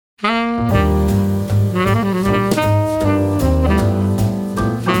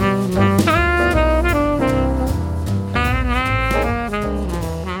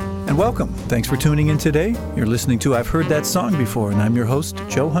And welcome. Thanks for tuning in today. You're listening to I've Heard That Song Before, and I'm your host,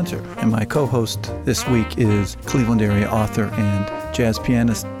 Joe Hunter. And my co-host this week is Cleveland area author and jazz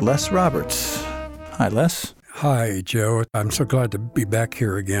pianist Les Roberts. Hi, Les. Hi, Joe. I'm so glad to be back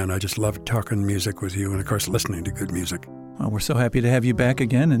here again. I just love talking music with you and, of course, listening to good music. Well, we're so happy to have you back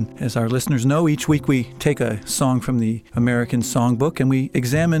again. And as our listeners know, each week we take a song from the American Songbook and we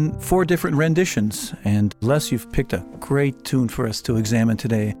examine 4 different renditions. And Les, you've picked a great tune for us to examine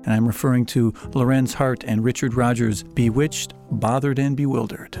today. And I'm referring to Lorenz Hart and Richard Rodgers' Bewitched, Bothered, and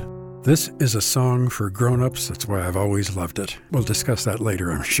Bewildered. This is a song for grown-ups. That's why I've always loved it. We'll discuss that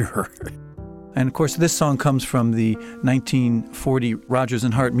later, I'm sure. And, of course, this song comes from the 1940 Rodgers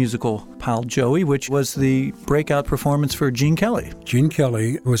and Hart musical Pal Joey, which was the breakout performance for Gene Kelly. Gene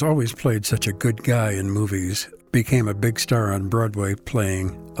Kelly, who has always played such a good guy in movies, became a big star on Broadway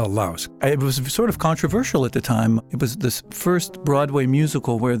playing a louse. It was sort of controversial at the time. It was this first Broadway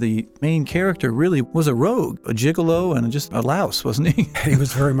musical where the main character really was a rogue, a gigolo, and just a louse, wasn't he? He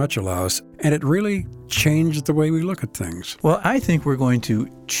was very much a louse, and it really changed the way we look at things. Well, I think we're going to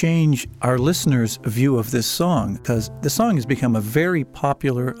change our listeners' view of this song, because the song has become a very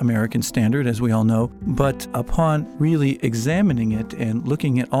popular American standard, as we all know, but upon really examining it and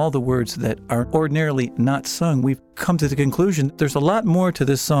looking at all the words that are ordinarily not sung, we've come to the conclusion there's a lot more to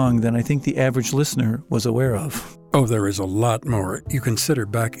this song than I think the average listener was aware of. Oh, there is a lot more. You consider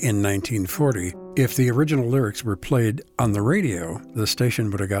back in 1940, if the original lyrics were played on the radio, the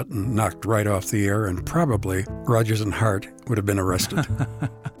station would have gotten knocked right off the air and probably Rodgers and Hart would have been arrested.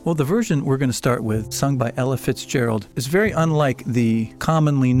 Well, the version we're going to start with, sung by Ella Fitzgerald, is very unlike the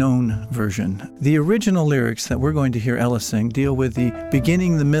commonly known version. The original lyrics that we're going to hear Ella sing deal with the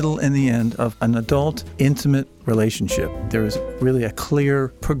beginning, the middle, and the end of an adult, intimate relationship. There is really a clear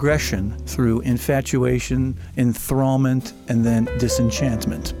progression through infatuation, enthrallment, and then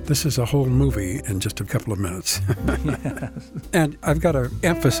disenchantment. This is a whole movie in just a couple of minutes. Yes. And I've got to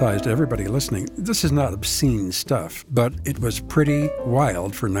emphasize to everybody listening, this is not obscene stuff, but it was pretty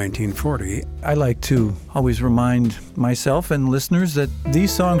wild for 1940. I like to always remind myself and listeners that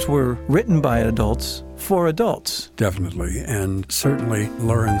these songs were written by adults for adults. Definitely. And certainly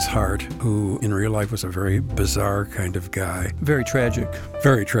Lorenz Hart, who in real life was a very bizarre kind of guy. Very tragic.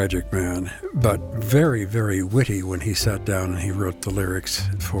 Very tragic man, but very, very witty when he sat down and he wrote the lyrics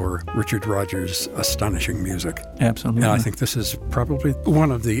for Richard Rodgers' astonishing music. Absolutely. And I think this is probably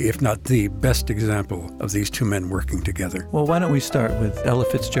one of the, if not the best example of these two men working together. Well, why don't we start with Ella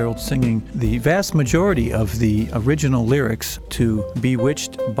Fitzgerald singing the vast majority of the original lyrics to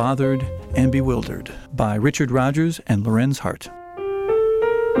Bewitched, Bothered, and Bewildered by Richard Rodgers and Lorenz Hart.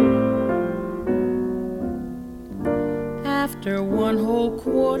 After one whole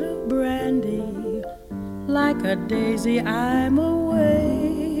quart of brandy, like a daisy I'm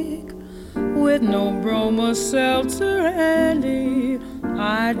awake, with no broma seltzer handy,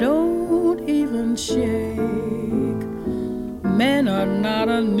 I don't even shake. Men are not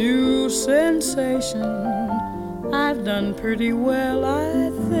a new sensation, I've done pretty well, I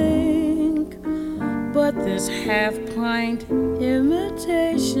think. But this half-pint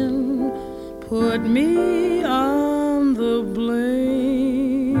imitation put me on the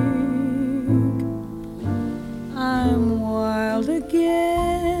blink. I'm wild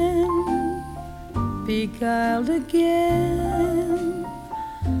again, beguiled again,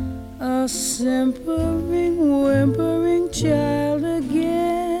 a simpering, whimpering child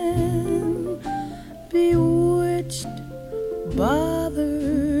again, bewitched,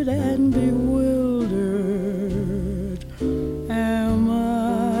 bothered, and bewildered am I.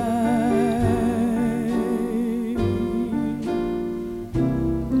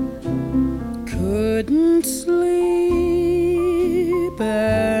 Couldn't sleep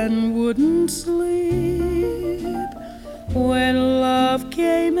and wouldn't sleep when love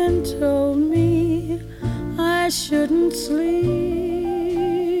came and told me I shouldn't sleep,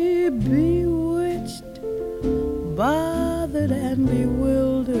 bewitched, bothered, and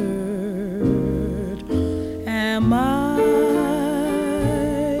bewildered am I.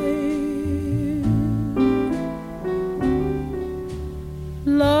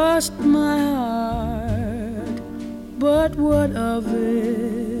 Lost my heart, but what of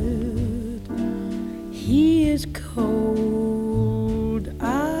it? He is cold,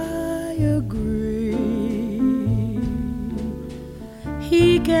 I agree.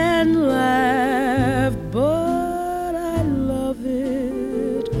 He can laugh, but I love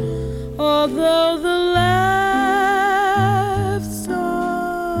it, although the laugh's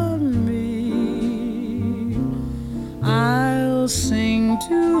on me.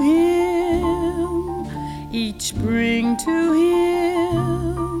 each spring to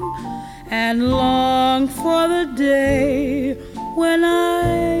him, and long for the day when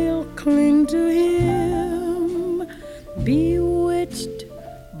I'll cling to him. Bewitched,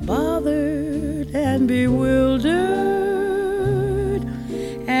 bothered, and bewildered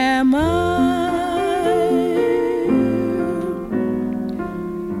am I.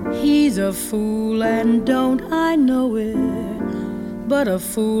 He's a fool and don't I know it, but a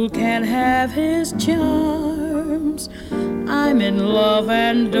fool can't have his charms. I'm in love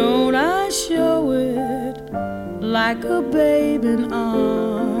and don't I show it, like a babe in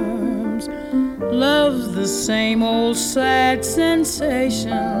arms. Love's the same old sad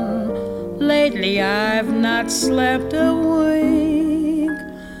sensation. Lately I've not slept a wink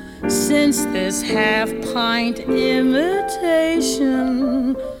since this half-pint imitation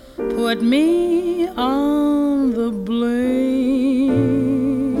put me on the blink.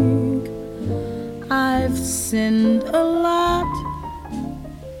 I've sinned a lot,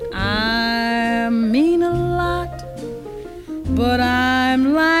 I mean a lot, but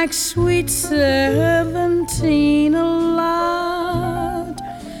I'm like sweet 17 a lot.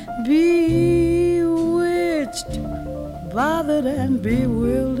 Bewitched, bothered, and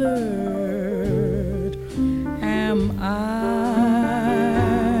bewildered am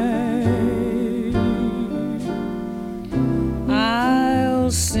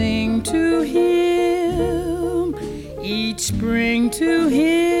I'll sing to him, each spring to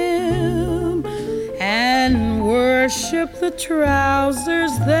him, and worship the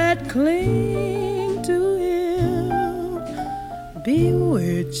trousers that cling to him.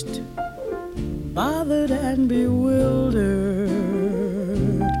 Bewitched, bothered, and bewildered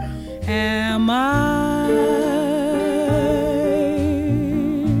am I.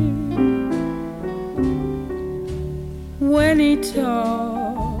 When he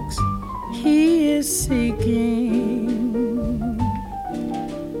talks, he is seeking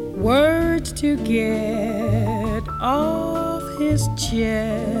words to get off his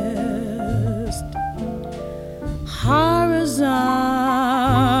chest.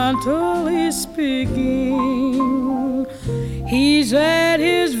 Horizontally speaking, he's at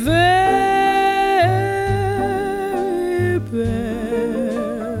his very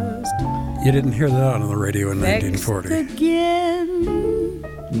best. You didn't hear that on the radio in 1940. Vexed again,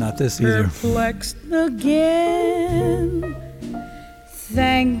 Not this either. perplexed again.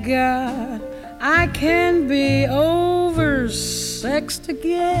 Thank God I can be oversexed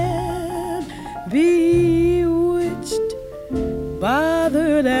again. Bewitched,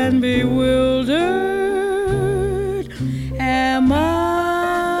 bothered, and bewildered am I.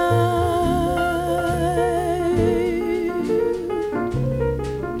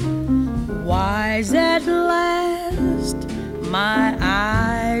 Wise at last, my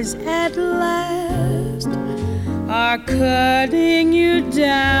eyes at last are cutting you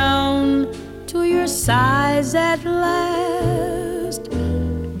down to your size at last.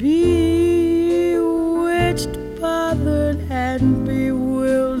 Bewitched, bothered, and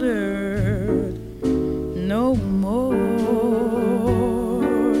bewildered no more.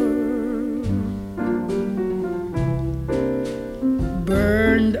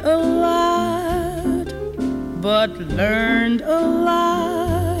 Burned a lot, but learned a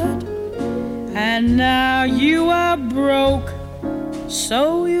lot, and now you are broke,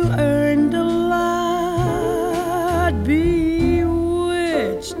 so you earned a lot.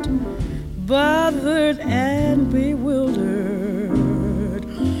 Bewitched, bothered, and bewildered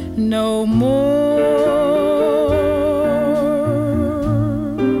no more.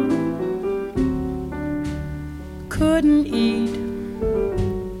 Couldn't eat,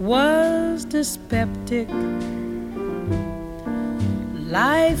 was dyspeptic.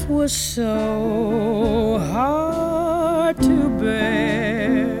 Life was so hard to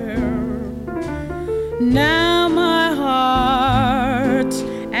bear. Now my heart's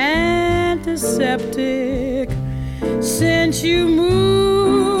antiseptic since you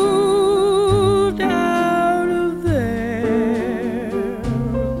moved out of there.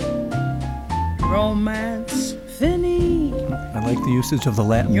 Romance, Finny, I like the usage of the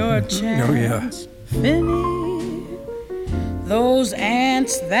Latin. your chance, Finny. Those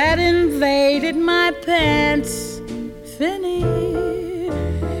ants that invaded my pants, Finny.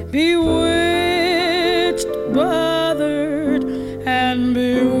 Bewitched, bothered, and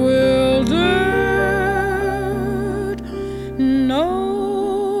bewildered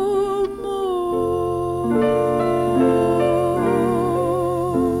no more.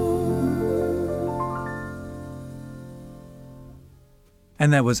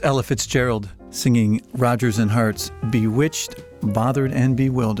 And that was Ella Fitzgerald singing Rodgers and Hart's Bewitched, Bothered and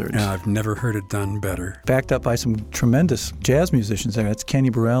Bewildered. And I've never heard it done better. Backed up by some tremendous jazz musicians there. That's Kenny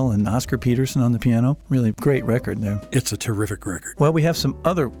Burrell and Oscar Peterson on the piano. Really great record there. It's a terrific record. Well, we have some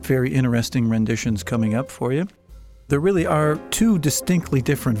other very interesting renditions coming up for you. There really are two distinctly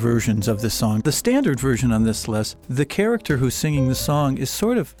different versions of this song. The standard version on this, Les, the character who's singing the song is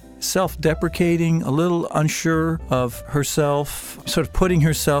sort of self-deprecating, a little unsure of herself, sort of putting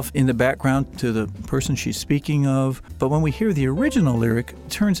herself in the background to the person she's speaking of. But when we hear the original lyric,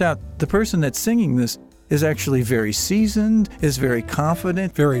 it turns out the person that's singing this is actually very seasoned, is very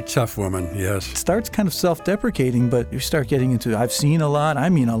confident. Very tough woman, yes. Starts kind of self-deprecating, but you start getting into, I've seen a lot, I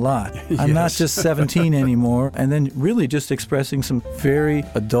mean a lot. I'm not just 17 anymore. And then really just expressing some very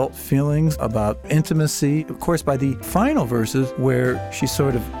adult feelings about intimacy. Of course, by the final verses where she's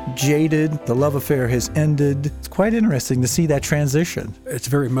sort of jaded, the love affair has ended. It's quite interesting to see that transition. It's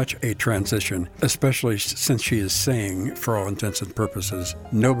very much a transition, especially since she is saying, for all intents and purposes,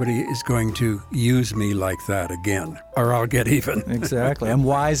 nobody is going to use me like that again, or I'll get even. Exactly. I'm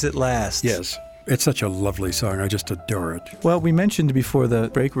wise at last. Yes. It's such a lovely song. I just adore it. Well, we mentioned before the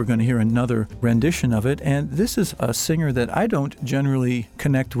break we're going to hear another rendition of it, and this is a singer that I don't generally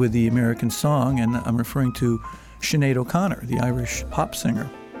connect with the American song, and I'm referring to Sinead O'Connor, the Irish pop singer.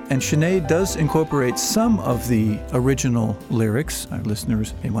 And Sinead does incorporate some of the original lyrics. Our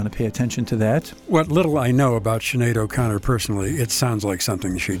listeners may want to pay attention to that. What little I know about Sinead O'Connor personally, it sounds like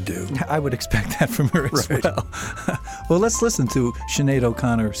something she'd do. I would expect that from her as Right. well. Well, let's listen to Sinead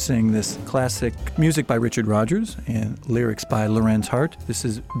O'Connor sing this classic music by Richard Rodgers and lyrics by Lorenz Hart. This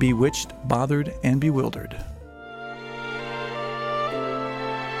is Bewitched, Bothered, and Bewildered.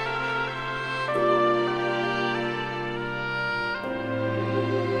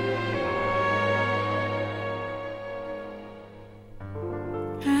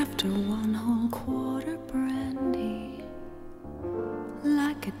 After one whole quarter brandy,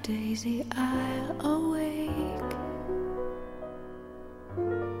 like a daisy I'll awake,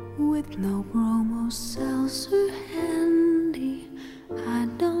 with no bromo seltzer handy, I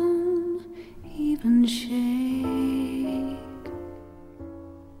don't even shake.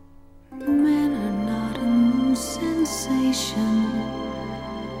 Men are not a new sensation,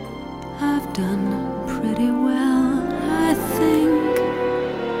 I've done pretty well, I think.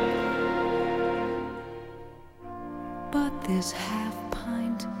 But this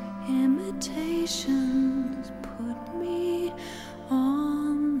half-pint imitations put me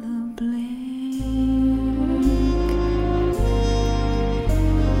on the blink.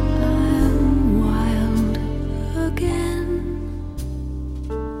 I'm wild again,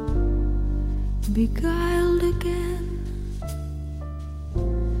 beguiled again,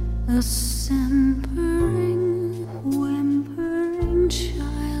 a simpering, whimpering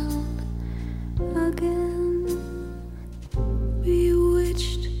child again.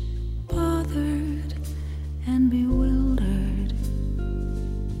 Bewitched, bothered, and bewildered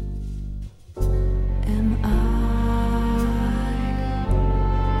am I.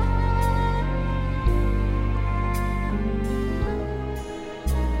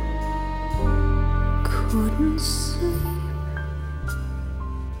 Couldn't sleep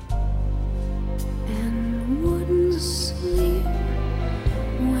and wouldn't sleep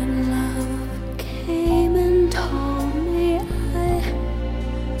when love came and told me I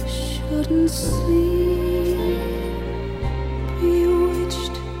shouldn't sleep.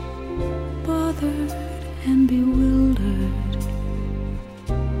 Bewitched, bothered, and bewildered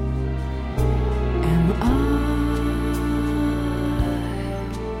am I.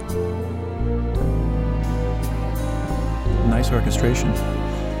 Nice orchestration.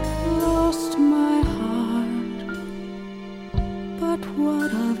 Lost my heart, but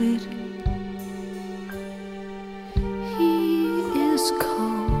what of it? He is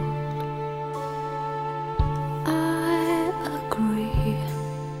cold, I agree.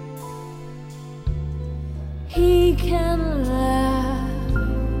 He can laugh,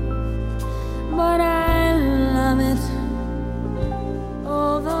 but I love it.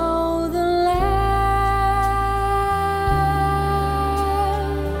 Although the laughs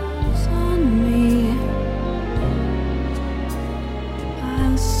on me,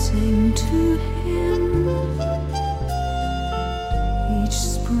 I'll sing to him each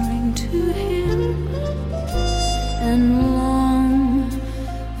spring, to him, and long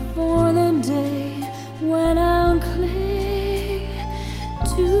for the day when I'll cling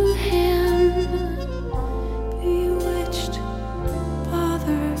to him. Bewitched,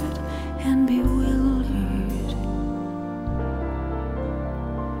 bothered, and bewildered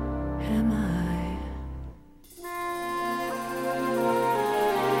am I.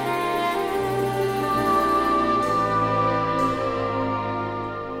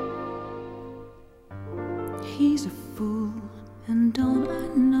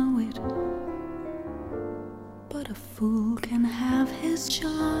 his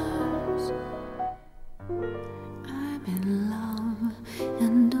charms. I'm in love,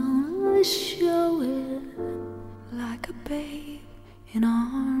 and don't I show it like a babe in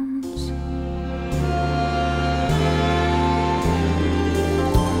arms.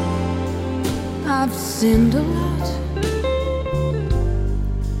 I've sinned a lot,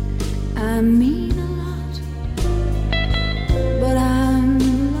 I mean a lot, but I'm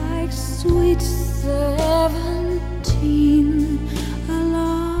like sweet 17,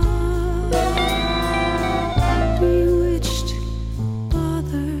 alone, bewitched,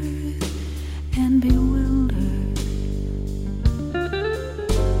 bothered, and bewildered.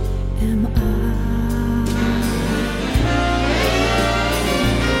 Am I?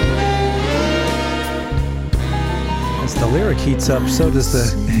 As the lyric heats up, so does the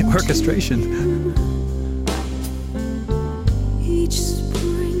orchestration. Each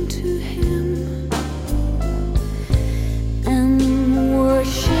spring to him and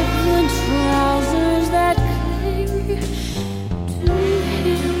worship the trousers that cling to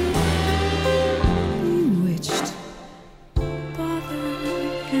him. Bewitched,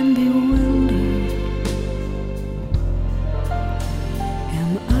 bothered, and bewildered.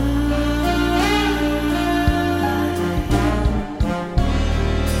 Am I?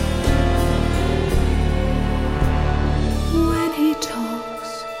 When he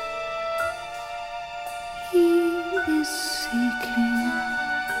talks, he is seeking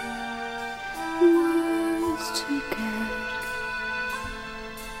words to get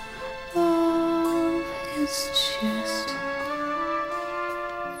off his chest.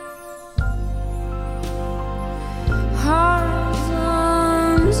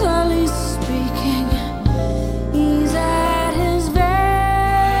 Horizontally speaking, he's at his very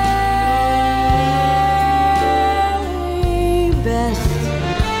best.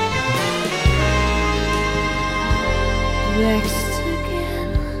 Vexed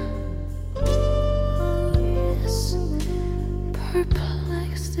again, oh yes,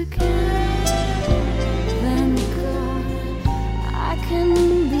 perplexed again. Thank God I can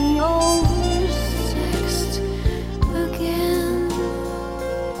be oversexed again.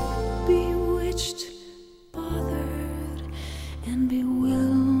 Bewitched, bothered, and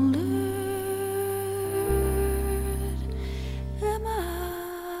bewildered. Am I?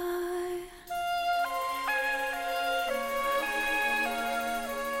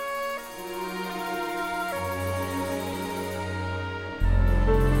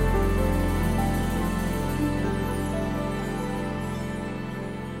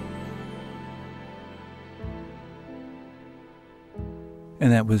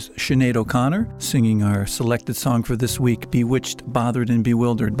 And that was Sinead O'Connor singing our selected song for this week, Bewitched, Bothered, and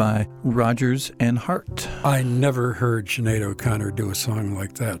Bewildered by Rodgers and Hart. I never heard Sinead O'Connor do a song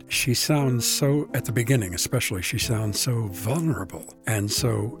like that. She sounds so, at the beginning especially, she sounds so vulnerable and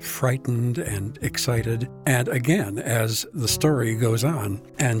so frightened and excited. And again, as the story goes on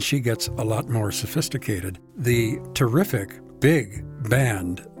and she gets a lot more sophisticated, the terrific big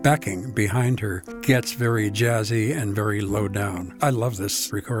band backing behind her gets very jazzy and very low down. I love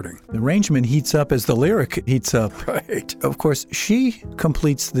this recording. The arrangement heats up as the lyric heats up. Right. Of course, she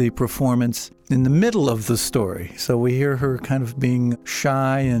completes the performance in the middle of the story. So we hear her kind of being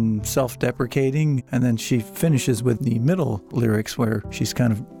shy and self-deprecating, and then she finishes with the middle lyrics where she's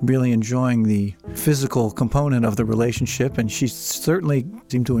kind of really enjoying the physical component of the relationship, and she certainly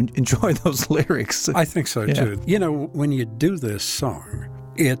seemed to enjoy those lyrics. I think so, Yeah. too. You know, when you do this song,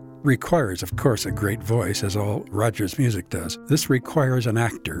 it requires, of course, a great voice, as all Rodgers music does. This requires an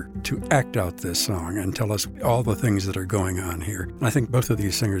actor to act out this song and tell us all the things that are going on here. And I think both of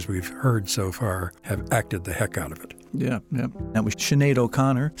these singers we've heard so far have acted the heck out of it. Yeah. That was Sinead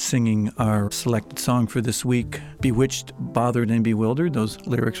O'Connor singing our selected song for this week, Bewitched, Bothered, and Bewildered. Those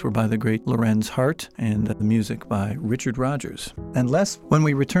lyrics were by the great Lorenz Hart and the music by Richard Rodgers. And Les, when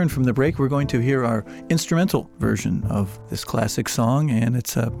we return from the break, we're going to hear our instrumental version of this classic song, and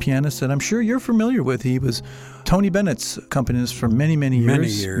it's a pianist that I'm sure you're familiar with. He was Tony Bennett's accompanist for many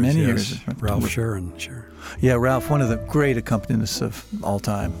years. Many years. Ralph Sharon, sure. Yeah, Ralph, one of the great accompanists of all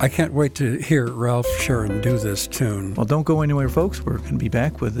time. I can't wait to hear Ralph Sharon do this tune. Well, don't go anywhere, folks. We're going to be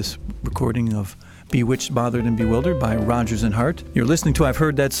back with this recording of Bewitched, Bothered, and Bewildered by Rodgers and Hart. You're listening to I've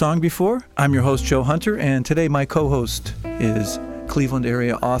Heard That Song Before. I'm your host, Joe Hunter, and today my co-host is Cleveland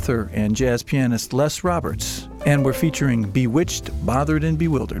area author and jazz pianist Les Roberts. And we're featuring Bewitched, Bothered, and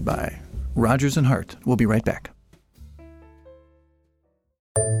Bewildered by Rodgers and Hart. We'll be right back.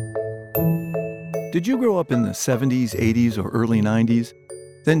 Did you grow up in the 70s, 80s, or early 90s?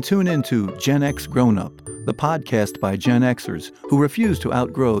 Then tune into Gen X Grown Up, the podcast by Gen Xers who refuse to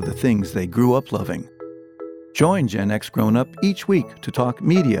outgrow the things they grew up loving. Join Gen X Grown Up each week to talk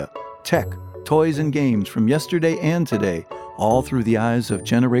media, tech, toys, and games from yesterday and today, all through the eyes of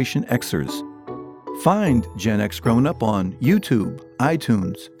Generation Xers. Find Gen X Grown Up on YouTube,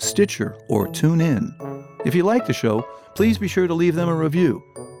 iTunes, Stitcher, or TuneIn. If you like the show, please be sure to leave them a review.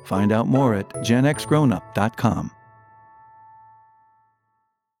 Find out more at genxgrownup.com.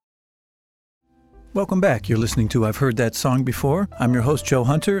 Welcome back. You're listening to I've Heard That Song Before. I'm your host, Joe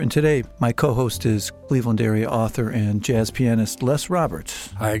Hunter, and today my co-host is Cleveland area author and jazz pianist Les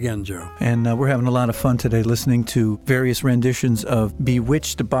Roberts. Hi again, Joe. And we're having a lot of fun today listening to various renditions of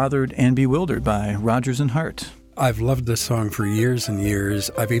Bewitched, Bothered, and Bewildered by Rodgers and Hart. I've loved this song for years and years.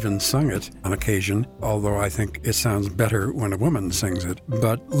 I've even sung it on occasion, although I think it sounds better when a woman sings it.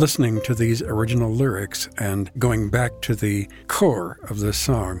 But listening to these original lyrics and going back to the core of this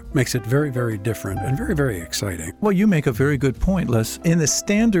song makes it very, very different and very, very exciting. Well, you make a very good point, Les. In the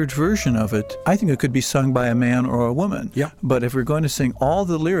standard version of it, I think it could be sung by a man or a woman. Yeah. But if we're going to sing all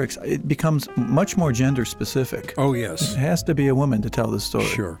the lyrics, it becomes much more gender specific. Oh, yes. It has to be a woman to tell the story.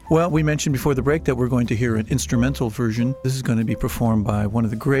 Sure. Well, we mentioned before the break that we're going to hear an instrumental version. This is going to be performed by one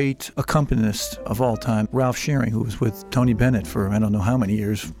of the great accompanists of all time, Ralph Shearing, who was with Tony Bennett for I don't know how many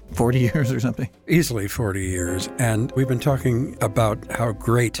years, 40 years or something. Easily 40 years. And we've been talking about how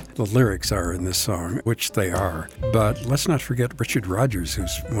great the lyrics are in this song, which they are. But let's not forget Richard Rodgers,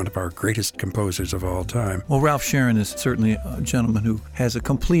 who's one of our greatest composers of all time. Well, Ralph Shearing is certainly a gentleman who has a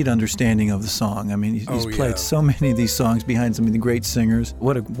complete understanding of the song. I mean, he's played so many of these songs behind some of the great singers.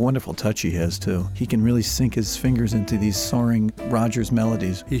 What a wonderful touch he has, too. He can really sink his fingers into these soaring Rodgers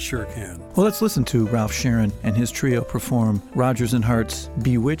melodies. He sure can. Well, let's listen to Ralph Shearing and his trio perform Rodgers and Hart's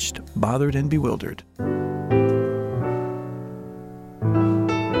Bewitched, Bothered, and Bewildered.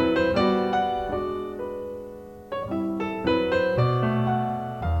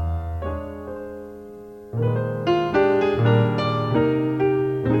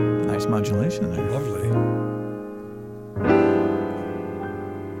 Nice modulation there. Lovely.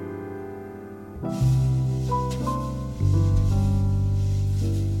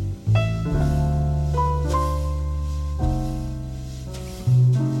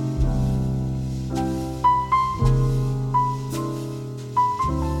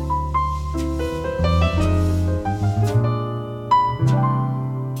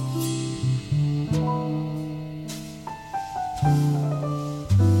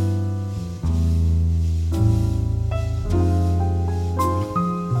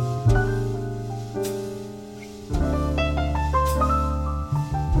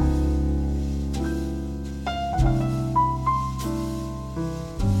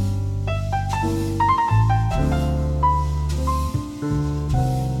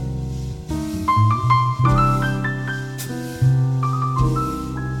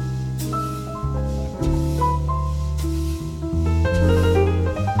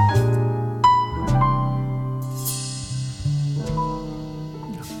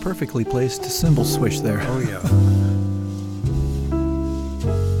 Perfectly placed cymbal swish there. Oh, yeah.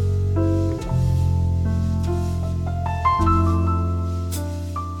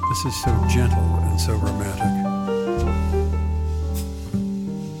 This is so gentle and so romantic.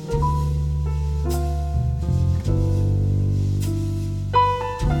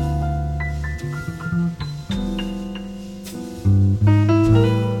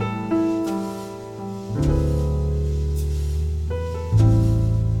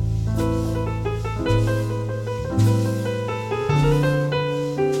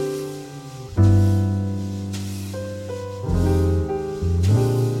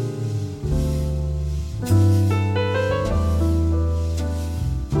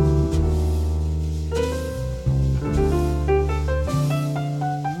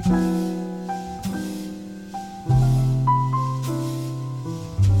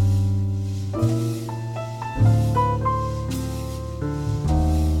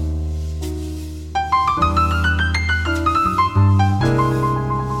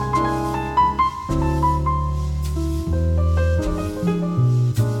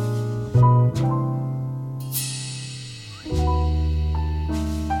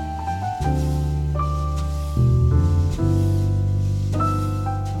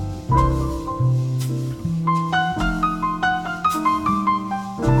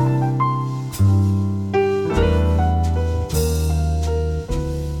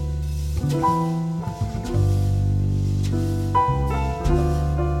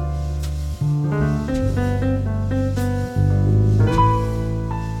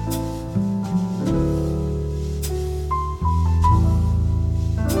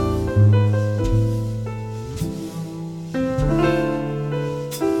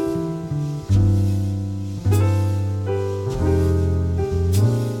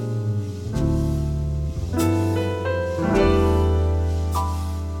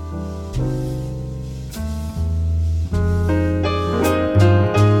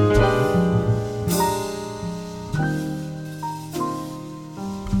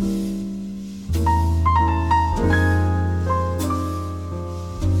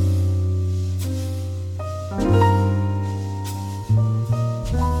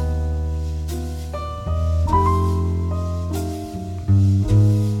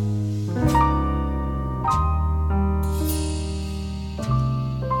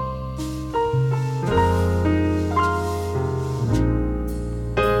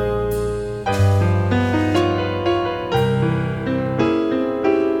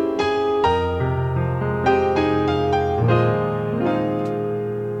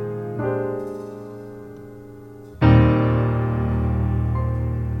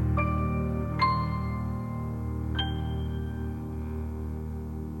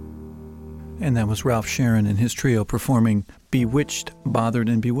 And that was Ralph Sharon and his trio performing Bewitched, Bothered,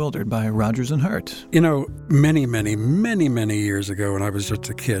 and Bewildered by Rodgers and Hart. You know, many years ago when I was just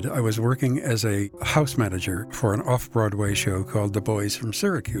a kid, I was working as a house manager for an off-Broadway show called The Boys from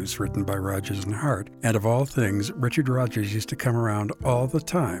Syracuse, written by Rodgers and Hart. And of all things, Richard Rodgers used to come around all the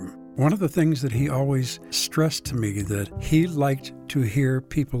time. One of the things that he always stressed to me that he liked to hear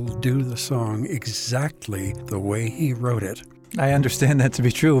people do the song exactly the way he wrote it. I understand that to be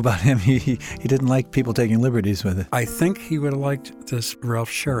true about him. He didn't like people taking liberties with it. I think he would have liked this Ralph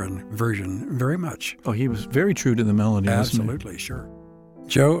Sharon version very much. Oh, he was very true to the melody. Absolutely, sure.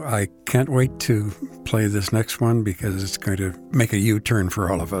 Joe, I can't wait to play this next one because it's going to make a U-turn for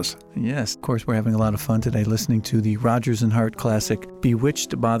all of us. Yes, of course, we're having a lot of fun today listening to the Rodgers and Hart classic,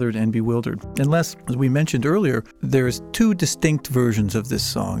 Bewitched, Bothered, and Bewildered. And Les, as we mentioned earlier, there's two distinct versions of this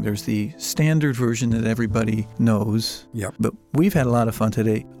song. There's the standard version that everybody knows. Yep. But we've had a lot of fun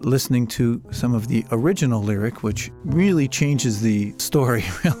today listening to some of the original lyric, which really changes the story,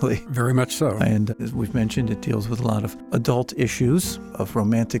 really. Very much so. And as we've mentioned, it deals with a lot of adult issues of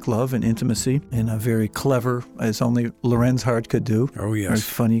romantic love and intimacy in a very clever, as only Lorenz Hart could do. Oh, yes. Very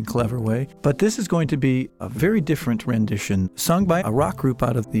funny and clever way. But this is going to be a very different rendition, sung by a rock group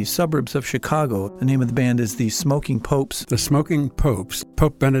out of the suburbs of Chicago. The name of the band is the Smoking Popes. The Smoking Popes.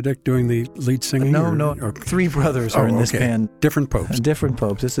 Pope Benedict doing the lead singing? No. Okay. Three brothers are in this band. Different popes. Different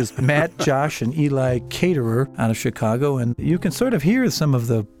popes. This is Matt, Josh, and Eli Caterer out of Chicago. And you can sort of hear some of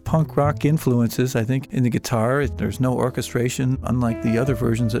the punk rock influences, I think, in the guitar. There's no orchestration, unlike the other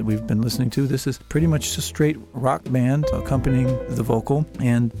versions that we've been listening to. This is pretty much a straight rock band accompanying the vocal,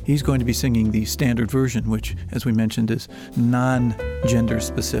 and he's going to be singing the standard version, which, as we mentioned, is non-gender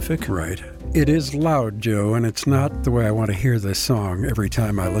specific. Right. It is loud, Joe, and it's not the way I want to hear this song every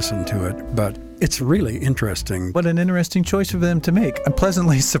time I listen to it, but it's really interesting. What an interesting choice for them to make. I'm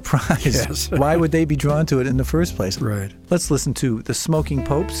pleasantly surprised. Yes. Why would they be drawn to it in the first place? Right. Let's listen to the Smoking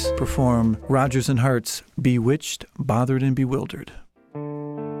Popes perform Rodgers and Hart's Bewitched, Bothered, and Bewildered.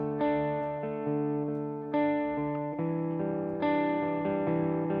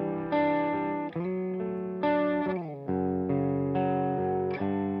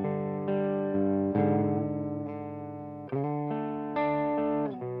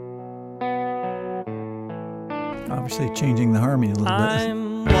 Obviously changing the harmony a little bit.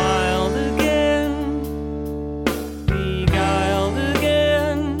 I'm wild again, beguiled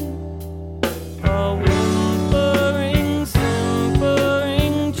again, a whimpering,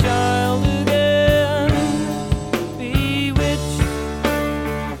 simpering child again, bewitched,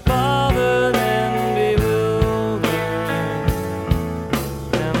 bothered and bewildered,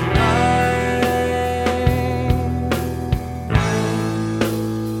 am I.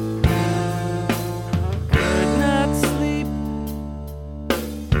 Could not sleep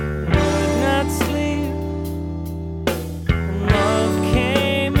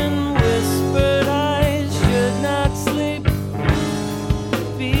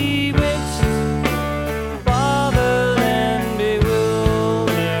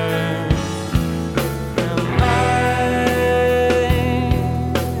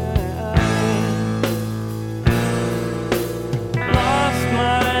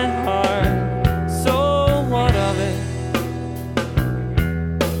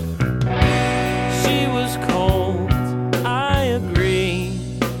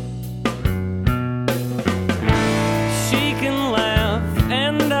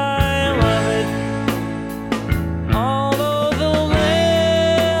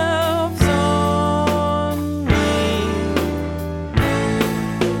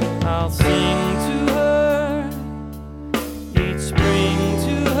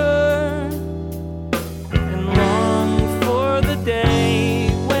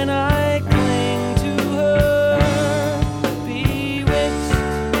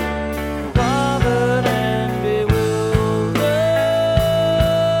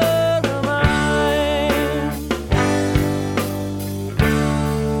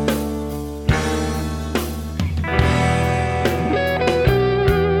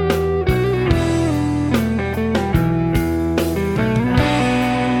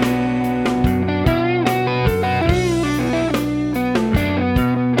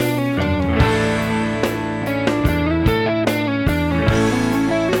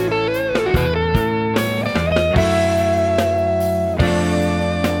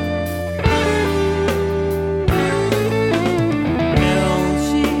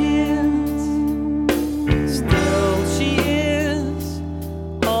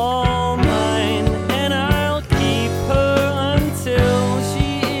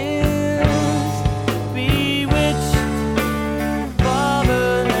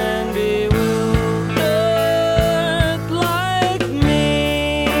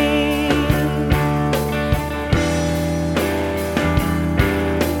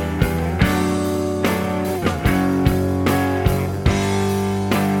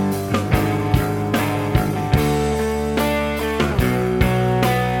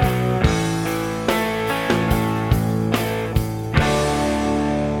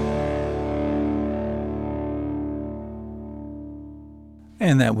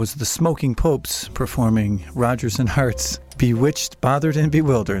that was the Smoking Popes performing Rodgers and Hart's Bewitched, Bothered, and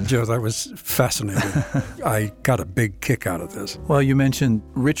Bewildered. Joe, that was fascinating. I got a big kick out of this. Well, you mentioned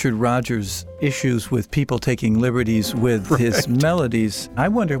Richard Rodgers' issues with people taking liberties with his melodies. I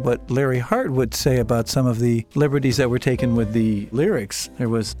wonder what Larry Hart would say about some of the liberties that were taken with the lyrics. There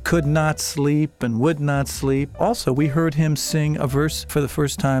was could not sleep and would not sleep. Also, we heard him sing a verse for the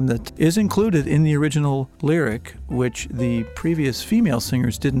first time that is included in the original lyric, which the previous female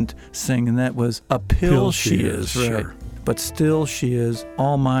singers didn't sing, and that was a pill she is. Right. Sure. But still she is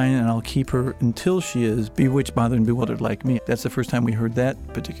all mine, and I'll keep her until she is bewitched, bothered, and bewildered like me. That's the first time we heard that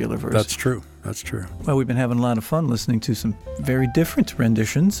particular verse. That's true. That's true. Well, we've been having a lot of fun listening to some very different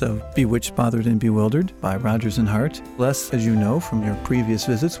renditions of Bewitched, Bothered, and Bewildered by Rodgers and Hart. Les, as you know from your previous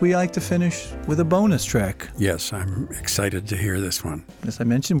visits, we like to finish with a bonus track. Yes, I'm excited to hear this one. As I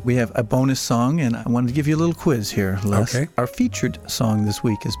mentioned, we have a bonus song, and I wanted to give you a little quiz here, Les. Okay. Our featured song this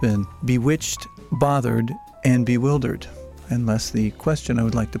week has been Bewitched, Bothered, and Bewildered. And Les, the question I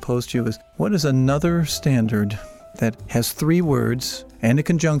would like to pose to you is, what is another standard that has 3 words and a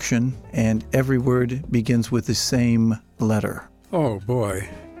conjunction, and every word begins with the same letter? Oh, boy.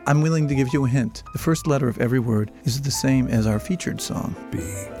 I'm willing to give you a hint. The first letter of every word is the same as our featured song. B.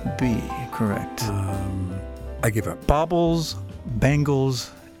 B, correct. I give up. Baubles, bangles,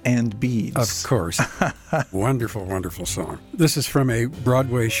 and beads. Of course. Wonderful, wonderful song. This is from a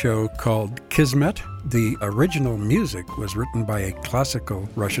Broadway show called Kismet. The original music was written by a classical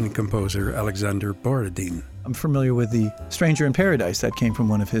Russian composer, Alexander Borodin. I'm familiar with the Stranger in Paradise. That came from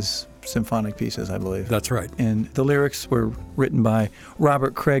one of his symphonic pieces, I believe. That's right. And the lyrics were written by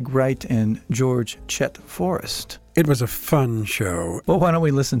Robert Craig Wright and George Chet Forrest. It was a fun show. Well, why don't we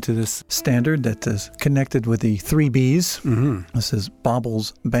listen to this standard that is connected with the 3 B's. This is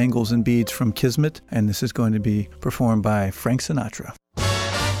Baubles, Bangles, and Beads from Kismet, and this is going to be performed by Frank Sinatra.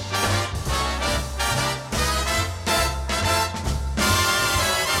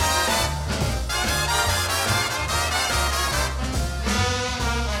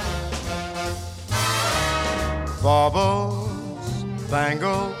 Baubles,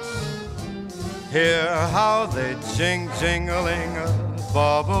 bangles, hear how they jing-jing-a-ling.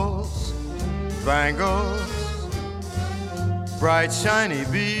 Baubles, bangles, bright shiny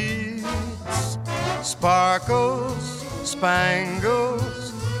beads, sparkles,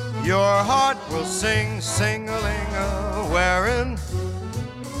 spangles, your heart will sing, sing-a-ling, wearing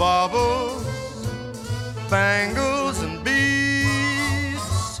baubles, bangles, and beads.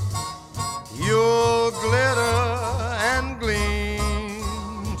 You'll glitter and gleam,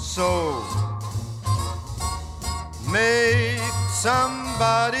 so make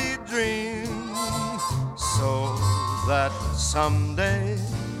somebody dream, so that someday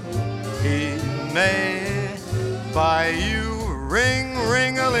he may buy you a ring,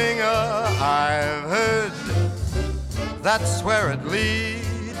 ring-a-ling-a. I've heard that's where it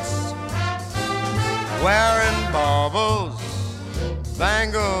leads, wearing baubles,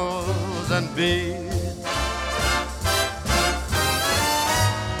 bangles, and beads.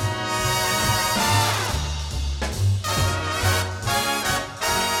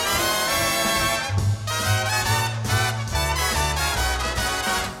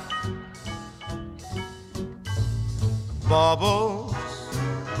 Baubles,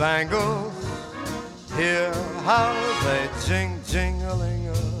 bangles, hear how they jing-jing-a-ling.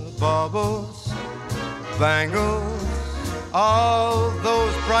 Baubles, bangles, all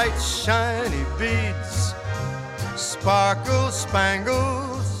those bright shiny beads, sparkles,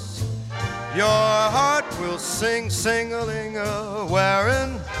 spangles, your heart will sing, sing-a-ling-a,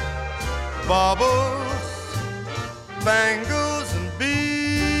 wearing baubles, bangles, and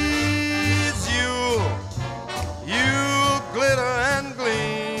beads. You glitter and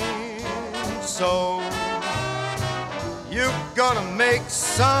gleam, so you're gonna make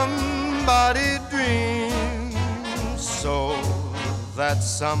somebody dream, so that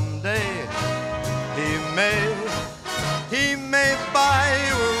someday he may buy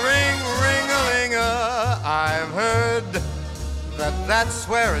you a ring, ring-a-ling-a. I've heard that that's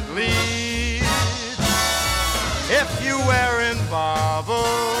where it leads. If you wearing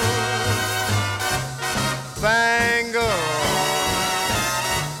baubles, bangles,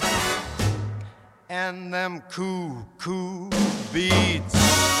 and them cool beads.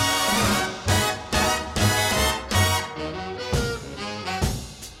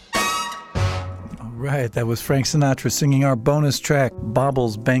 Right. right, that was Frank Sinatra singing our bonus track,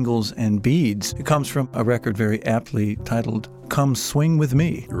 Baubles, Bangles, and Beads. It comes from a record very aptly titled Come Swing With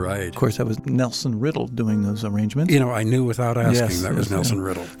Me. Right. Of course, that was Nelson Riddle doing those arrangements. You know, I knew without asking Yes, that was yes, Nelson yeah.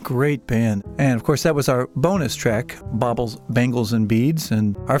 Riddle. Great band. And of course, that was our bonus track, Baubles, Bangles, and Beads.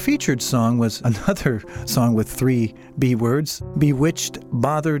 And our featured song was another song with 3 B words, Bewitched,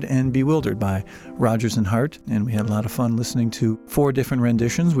 Bothered, and Bewildered by Rodgers and Hart. And we had a lot of fun listening to 4 different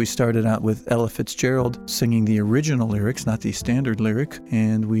renditions. We started out with Ella Fitzgerald singing the original lyrics, not the standard lyric.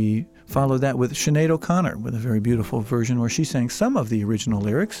 And we followed that with Sinead O'Connor with a very beautiful version where she sang some of the original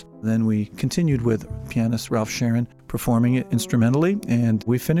lyrics. Then we continued with pianist Ralph Sharon performing it instrumentally, and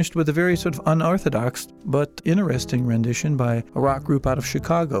we finished with a very sort of unorthodox but interesting rendition by a rock group out of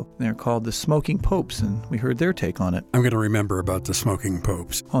Chicago. They're called the Smoking Popes, and we heard their take on it. I'm going to remember about the Smoking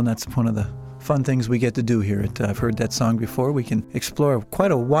Popes. Oh, and that's one of the fun things we get to do here at I've Heard That Song Before. We can explore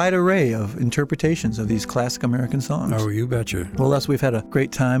quite a wide array of interpretations of these classic American songs. Oh, you betcha. Well, Les, we've had a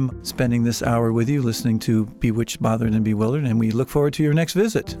great time spending this hour with you listening to Bewitched, Bothered, and Bewildered, and we look forward to your next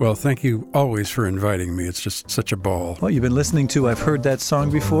visit. Well, thank you always for inviting me. It's just such a ball. Well, you've been listening to I've Heard That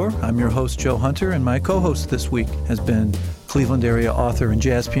Song Before. I'm your host, Joe Hunter, and my co-host this week has been Cleveland area author and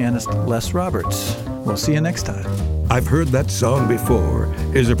jazz pianist Les Roberts. We'll see you next time. I've Heard That Song Before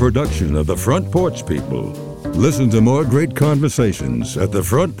is a production of the Front Porch People. Listen to more great conversations at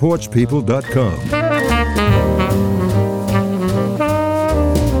thefrontporchpeople.com.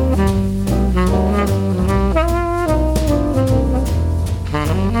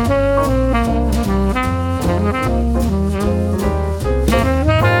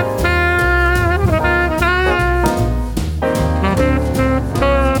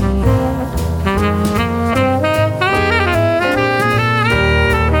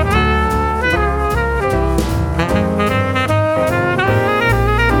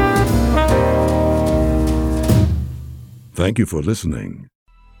 Thank you for listening.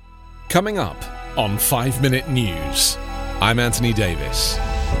 Coming up on 5 Minute News, I'm Anthony Davis.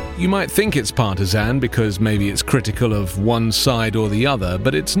 You might think it's partisan because maybe it's critical of one side or the other,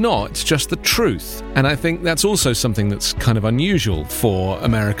 but it's not, it's just the truth. And I think that's also something that's kind of unusual for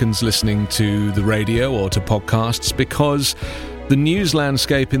Americans listening to the radio or to podcasts, because the news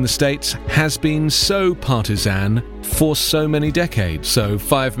landscape in the States has been so partisan for so many decades. So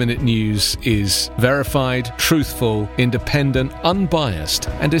 5 Minute News is verified, truthful, independent, unbiased,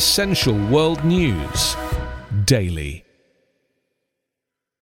 and essential world news daily.